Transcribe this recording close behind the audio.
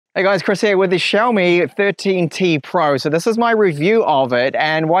Hey guys, Chris here with the Xiaomi 13T Pro. So this is my review of it,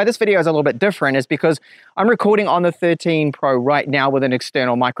 and why this video is a little bit different is because I'm recording on the 13 Pro right now with an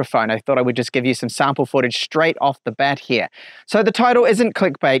external microphone. I thought I would just give you some sample footage straight off the bat here. So the title isn't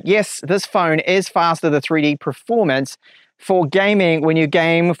clickbait. Yes, this phone is faster than 3D performance for gaming when you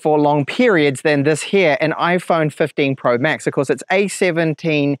game for long periods than this here, an iPhone 15 Pro Max. Of course, it's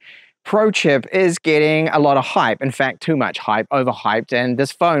A17 Pro chip is getting a lot of hype. In fact, too much hype, overhyped. And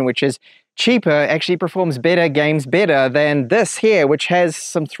this phone, which is cheaper, actually performs better, games better than this here, which has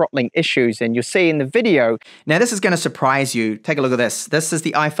some throttling issues. And you'll see in the video. Now, this is going to surprise you. Take a look at this. This is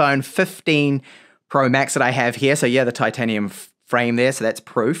the iPhone 15 Pro Max that I have here. So yeah, the titanium frame there. So that's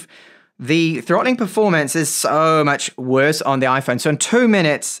proof. The throttling performance is so much worse on the iPhone. So in 2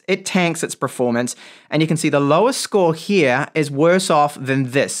 minutes, it tanks its performance. And you can see the lowest score here is worse off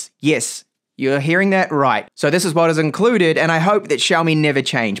than this. Yes, you're hearing that right. So this is what is included, and I hope that Xiaomi never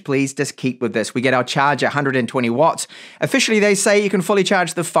change. Please just keep with this. We get our charger 120 watts. Officially, they say you can fully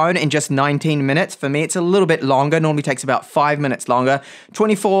charge the phone in just 19 minutes. For me, it's a little bit longer. Normally takes about 5 minutes longer.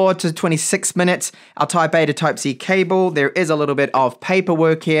 24 to 26 minutes. Our Type A to Type C cable. There is a little bit of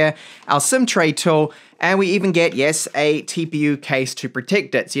paperwork here. Our SIM tray tool. And we even get, yes, a TPU case to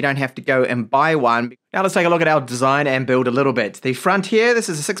protect it, so you don't have to go and buy one. Now let's take a look at our design and build a little bit. The front here, this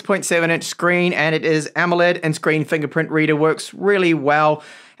is a 6.7-inch screen, and it is AMOLED and screen fingerprint reader, works really well,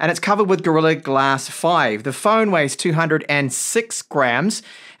 and it's covered with Gorilla Glass 5. The phone weighs 206 grams,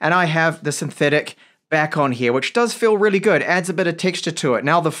 and I have the synthetic back on here, which does feel really good, adds a bit of texture to it.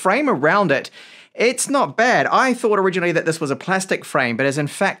 Now the frame around it, it's not bad. I thought originally that this was a plastic frame, but is in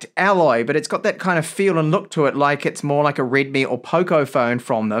fact alloy, but it's got that kind of feel and look to it like it's more like a Redmi or Poco phone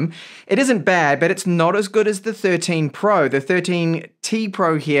from them. It isn't bad, but it's not as good as the 13 Pro. The 13T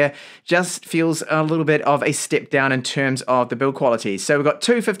Pro here just feels a little bit of a step down in terms of the build quality. So we've got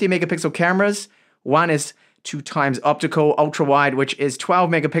two 50 megapixel cameras. One is 2x optical ultra wide, which is 12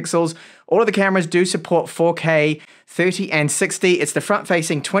 megapixels. All of the cameras do support 4K 30 and 60. It's the front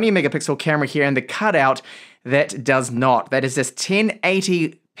facing 20 megapixel camera here, and the cutout that does not. That is just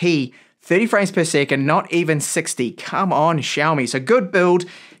 1080p 30 frames per second, not even 60. Come on, Xiaomi. So good build.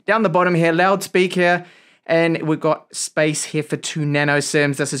 Down the bottom here, loudspeaker, and we've got space here for 2 nano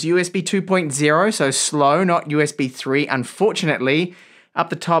SIMs. This is USB 2.0, so slow, not USB 3, unfortunately. Up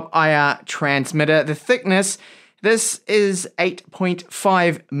the top, IR transmitter. The thickness, this is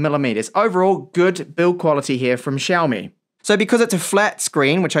 8.5 millimeters. Overall, good build quality here from Xiaomi. So because it's a flat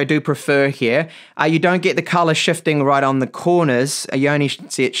screen, which I do prefer here, you don't get the color shifting right on the corners. You only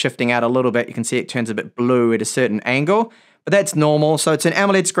see it shifting out a little bit. You can see it turns a bit blue at a certain angle, but that's normal. So it's an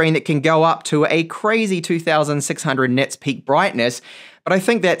AMOLED screen that can go up to a crazy 2600 nits peak brightness, but I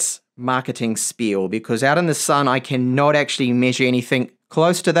think that's marketing spiel, because out in the sun, I cannot actually measure anything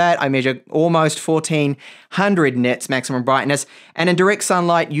close to that. I measure almost 1400 nits maximum brightness, and in direct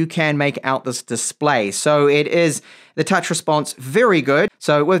sunlight, you can make out this display. So it is the touch response very good.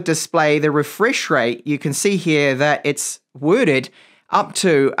 So with display, the refresh rate, you can see here that it's worded up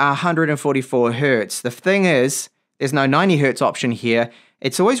to 144 hertz. The thing is, there's no 90 hertz option here.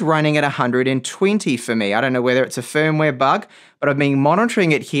 It's always running at 120 for me. I don't know whether it's a firmware bug, but I've been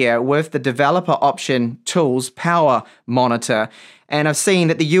monitoring it here with the developer option tools power monitor. And I've seen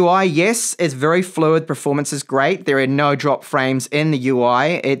that the UI, yes, is very fluid. Performance is great. There are no drop frames in the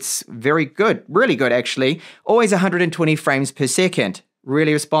UI. It's very good, really good actually. Always 120 frames per second.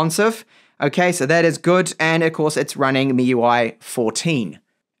 Really responsive. Okay, so that is good. And of course, it's running MIUI 14.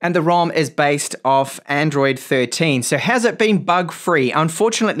 And the ROM is based off Android 13. So has it been bug-free?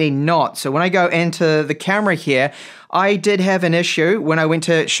 Unfortunately not. So when I go into the camera here, I did have an issue when I went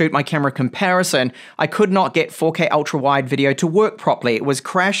to shoot my camera comparison. I could not get 4K ultra-wide video to work properly. It was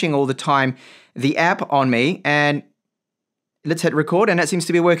crashing all the time, the app on me, and let's hit record, and it seems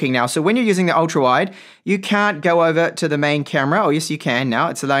to be working now. So when you're using the ultra-wide, you can't go over to the main camera. Oh, yes, you can now.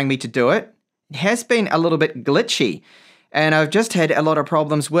 It's allowing me to do it. It has been a little bit glitchy, and I've just had a lot of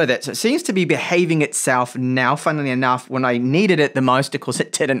problems with it. So it seems to be behaving itself now, funnily enough, when I needed it the most. Of course,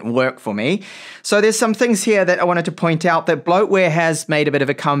 it didn't work for me. So there's some things here that I wanted to point out that Bloatware has made a bit of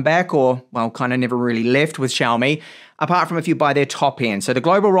a comeback, or, well, kind of never really left with Xiaomi, apart from if you buy their top end. So the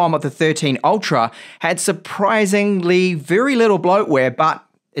global ROM of the 13 Ultra had surprisingly very little bloatware, but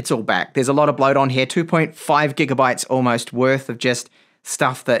it's all back. There's a lot of bloat on here, 2.5 gigabytes almost worth of just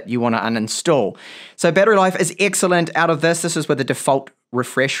stuff that you want to uninstall. So battery life is excellent out of this. This is with the default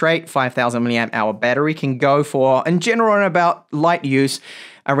refresh rate, 5000 milliamp hour battery, can go for, in general, and about light use,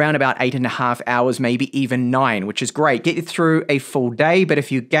 around about 8.5 hours, maybe even 9, which is great. Get you through a full day, but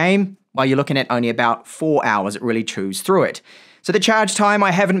if you game, well, you're looking at only about 4 hours. It really chews through it. So the charge time,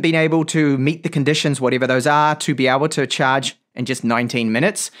 I haven't been able to meet the conditions, whatever those are, to be able to charge in just 19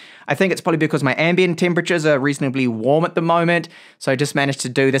 minutes. I think it's probably because my ambient temperatures are reasonably warm at the moment. So I just managed to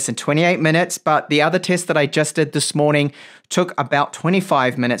do this in 28 minutes. But the other test that I just did this morning took about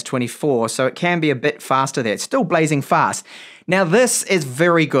 25 minutes, 24. So it can be a bit faster there. It's still blazing fast. Now this is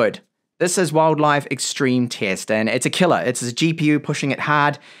very good. This is Wildlife Extreme Test, and it's a killer. It's a GPU pushing it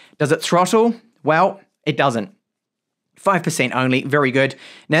hard. Does it throttle? Well, it doesn't. 5% only, very good.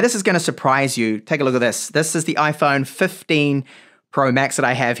 Now this is going to surprise you. Take a look at this. This is the iPhone 15 Pro Max that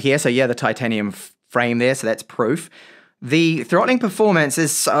I have here. So yeah, the titanium frame there, so that's proof. The throttling performance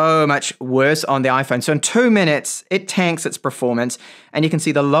is so much worse on the iPhone. So in 2 minutes, it tanks its performance. And you can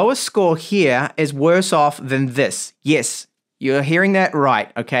see the lowest score here is worse off than this. Yes, you're hearing that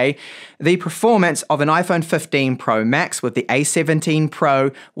right, okay? The performance of an iPhone 15 Pro Max with the A17 Pro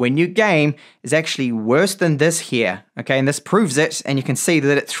when you game is actually worse than this here, okay? And this proves it, and you can see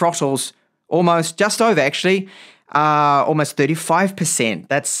that it throttles almost, just over actually, almost 35%.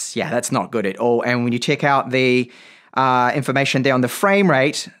 That's not good at all. And when you check out the information there on the frame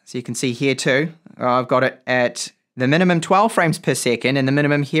rate, so you can see here too, I've got it at the minimum 12 frames per second, and the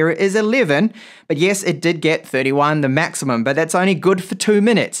minimum here is 11. But yes, it did get 31, the maximum, but that's only good for 2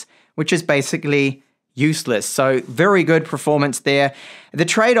 minutes, which is basically useless. So very good performance there. The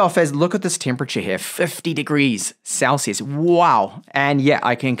trade-off is, look at this temperature here, 50 degrees Celsius. Wow. And yeah,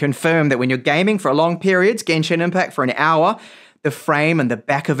 I can confirm that when you're gaming for long periods, Genshin Impact for an hour, the frame and the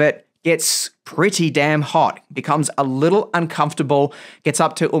back of it gets pretty damn hot, becomes a little uncomfortable, gets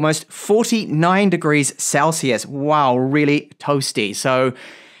up to almost 49 degrees Celsius. Wow, really toasty. So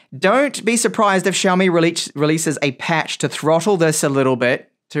don't be surprised if Xiaomi releases a patch to throttle this a little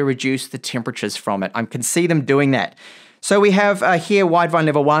bit to reduce the temperatures from it. I can see them doing that. So we have here Widevine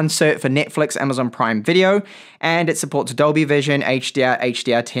Level 1 cert for Netflix, Amazon Prime Video, and it supports Dolby Vision, HDR,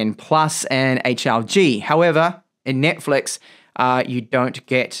 HDR10+, and HLG. However, in Netflix, you don't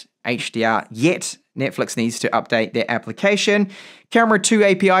get HDR yet. Netflix needs to update their application. Camera 2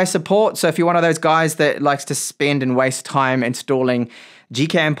 API support. So if you're one of those guys that likes to spend and waste time installing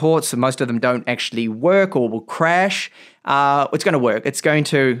Gcam ports, and most of them don't actually work or will crash, it's going to work. It's going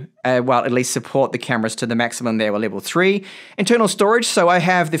to, at least support the cameras to the maximum there with level 3. Internal storage. So I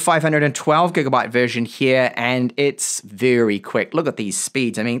have the 512 gigabyte version here, and it's very quick. Look at these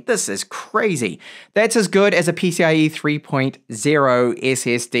speeds. I mean, this is crazy. That's as good as a PCIe 3.0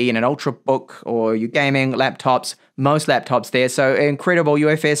 SSD in an Ultrabook or your gaming laptops, most laptops there. So incredible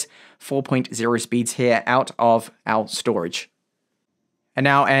UFS 4.0 speeds here out of our storage. And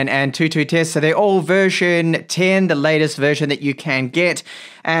now an Antutu test. So they're all version 10, the latest version that you can get.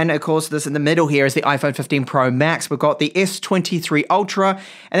 And of course, this in the middle here is the iPhone 15 Pro Max. We've got the S23 Ultra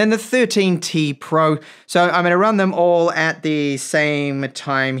and then the 13T Pro. So I'm going to run them all at the same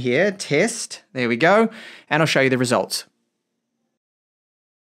time here. Test. There we go. And I'll show you the results.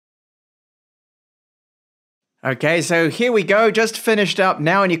 Okay, so here we go, just finished up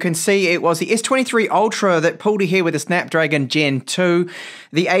now, and you can see it was the S23 Ultra that pulled here with the Snapdragon Gen 2,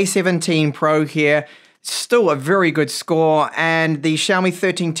 the A17 Pro here, still a very good score, and the Xiaomi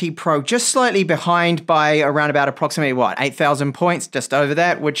 13T Pro just slightly behind by around about approximately, 8,000 points, just over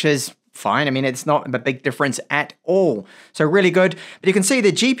that, which is fine. I mean, it's not a big difference at all. So really good, but you can see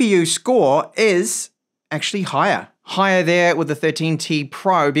the GPU score is actually higher there with the 13T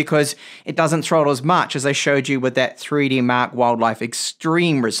Pro because it doesn't throttle as much as I showed you with that 3D Mark Wildlife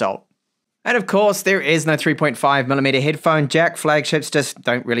Extreme result. And of course, there is no 3.5mm headphone jack. Flagships just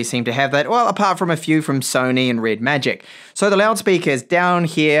don't really seem to have that. Well, apart from a few from Sony and Red Magic. So the loudspeakers down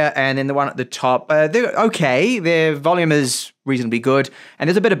here and then the one at the top, they're okay. Their volume is reasonably good and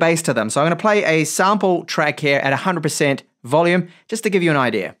there's a bit of bass to them. So I'm going to play a sample track here at 100% volume just to give you an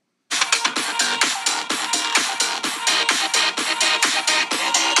idea.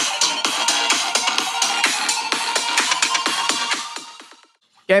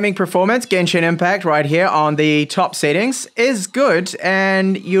 Gaming performance, Genshin Impact right here on the top settings is good.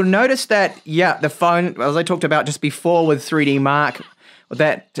 And you'll notice that, yeah, the phone, as I talked about just before with 3D Mark, with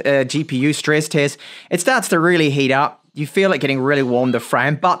that GPU stress test, it starts to really heat up. You feel it getting really warm, the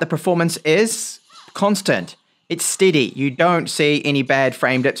frame, but the performance is constant. It's steady. You don't see any bad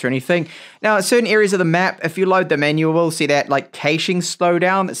frame dips or anything. Now, certain areas of the map, if you load them in, you will see that like caching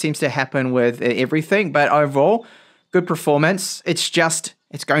slowdown that seems to happen with everything. But overall, good performance.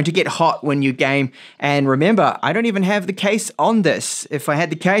 It's going to get hot when you game. And remember, I don't even have the case on this. If I had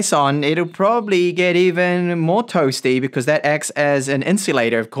the case on, it'll probably get even more toasty because that acts as an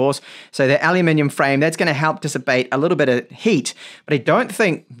insulator, of course. So the aluminium frame, that's going to help dissipate a little bit of heat. But I don't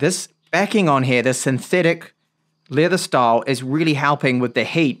think this backing on here, the synthetic leather style is really helping with the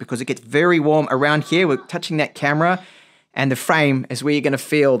heat because it gets very warm around here. We're touching that camera, and the frame is where you're going to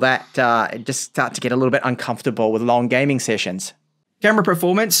feel that it just start to get a little bit uncomfortable with long gaming sessions. Camera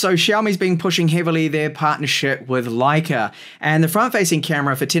performance. So Xiaomi's been pushing heavily their partnership with Leica, and the front-facing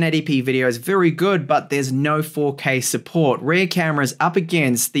camera for 1080p video is very good, but there's no 4K support. Rear cameras up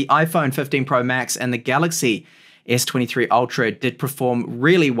against the iPhone 15 Pro Max and the Galaxy S23 Ultra did perform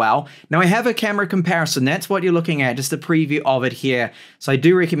really well. Now I have a camera comparison. That's what you're looking at, just a preview of it here. So I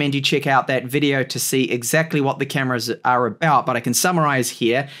do recommend you check out that video to see exactly what the cameras are about, but I can summarize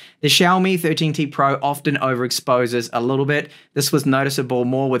here. The Xiaomi 13T Pro often overexposes a little bit. This was noticeable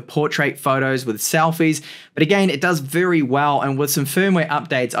more with portrait photos, with selfies, but again, it does very well, and with some firmware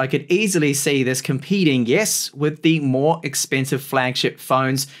updates, I could easily see this competing, yes, with the more expensive flagship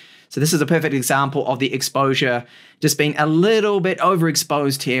phones. So this is a perfect example of the exposure just being a little bit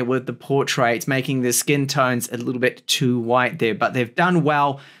overexposed here with the portraits, making the skin tones a little bit too white there. But they've done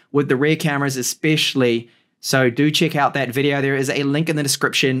well with the rear cameras especially. So do check out that video. There is a link in the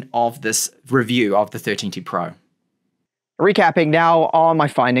description of this review of the 13T Pro. Recapping now on my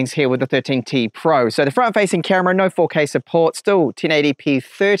findings here with the 13T Pro. So the front-facing camera, no 4K support, still 1080p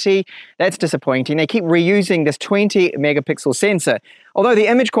 30. That's disappointing. They keep reusing this 20 megapixel sensor. Although the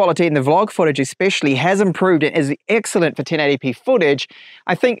image quality in the vlog footage especially has improved and is excellent for 1080p footage,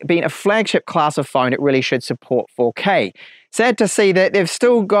 I think being a flagship class of phone, it really should support 4K. Sad to see that they've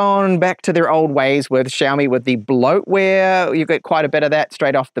still gone back to their old ways with Xiaomi with the bloatware. You get quite a bit of that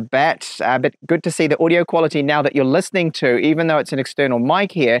straight off the bat, but good to see the audio quality now that you're listening to, even though it's an external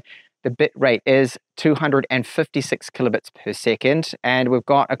mic here, the bit rate is 256 kilobits per second. And we've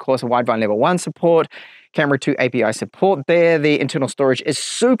got, of course, a Widevine level 1 support, Camera 2 API support there. The internal storage is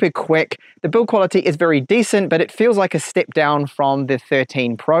super quick. The build quality is very decent, but it feels like a step down from the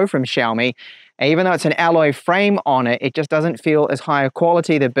 13 Pro from Xiaomi. Even though it's an alloy frame on it, it just doesn't feel as high a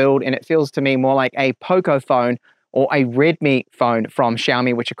quality the build, and it feels to me more like a Poco phone or a Redmi phone from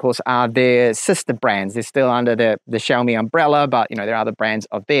Xiaomi, which of course are their sister brands. They're still under the Xiaomi umbrella, but you know, there are other brands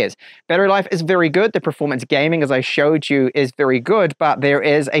of theirs. Battery life is very good. The performance gaming, as I showed you, is very good, but there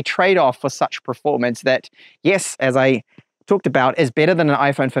is a trade-off for such performance that, yes, as I talked about, is better than an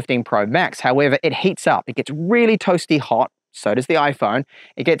iPhone 15 Pro Max. However, it heats up. It gets really toasty hot. So does the iPhone.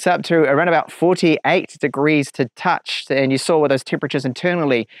 It gets up to around about 48 degrees to touch, and you saw with those temperatures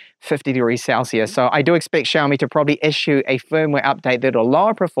internally, 50 degrees Celsius. So I do expect Xiaomi to probably issue a firmware update that'll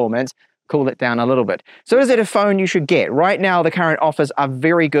lower performance, cool it down a little bit. So is it a phone you should get? Right now, the current offers are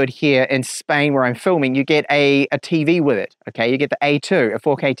very good here in Spain where I'm filming. You get a TV with it, okay? You get the A2, a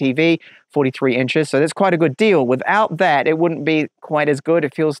 4K TV, 43 inches, so that's quite a good deal. Without that, it wouldn't be quite as good.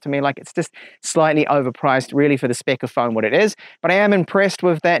 It feels to me like it's just slightly overpriced really for the spec of phone what it is, but I am impressed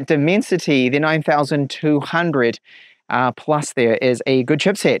with that Dimensity, the 9200 plus there is a good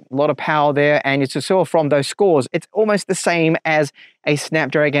chipset, a lot of power there, and as you saw from those scores, it's almost the same as a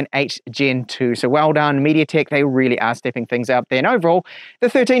Snapdragon 8 Gen 2. So well done, MediaTek, they really are stepping things up there. And overall, the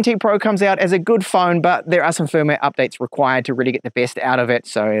 13T Pro comes out as a good phone, but there are some firmware updates required to really get the best out of it.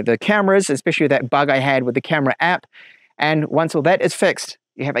 So the cameras, especially that bug I had with the camera app, and once all that is fixed,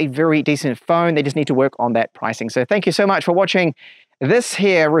 you have a very decent phone. They just need to work on that pricing. So thank you so much for watching this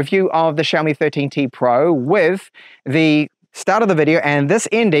here review of the Xiaomi 13T Pro with the start of the video and this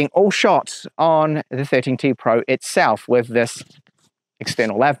ending all shot on the 13T Pro itself with this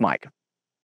external lav mic.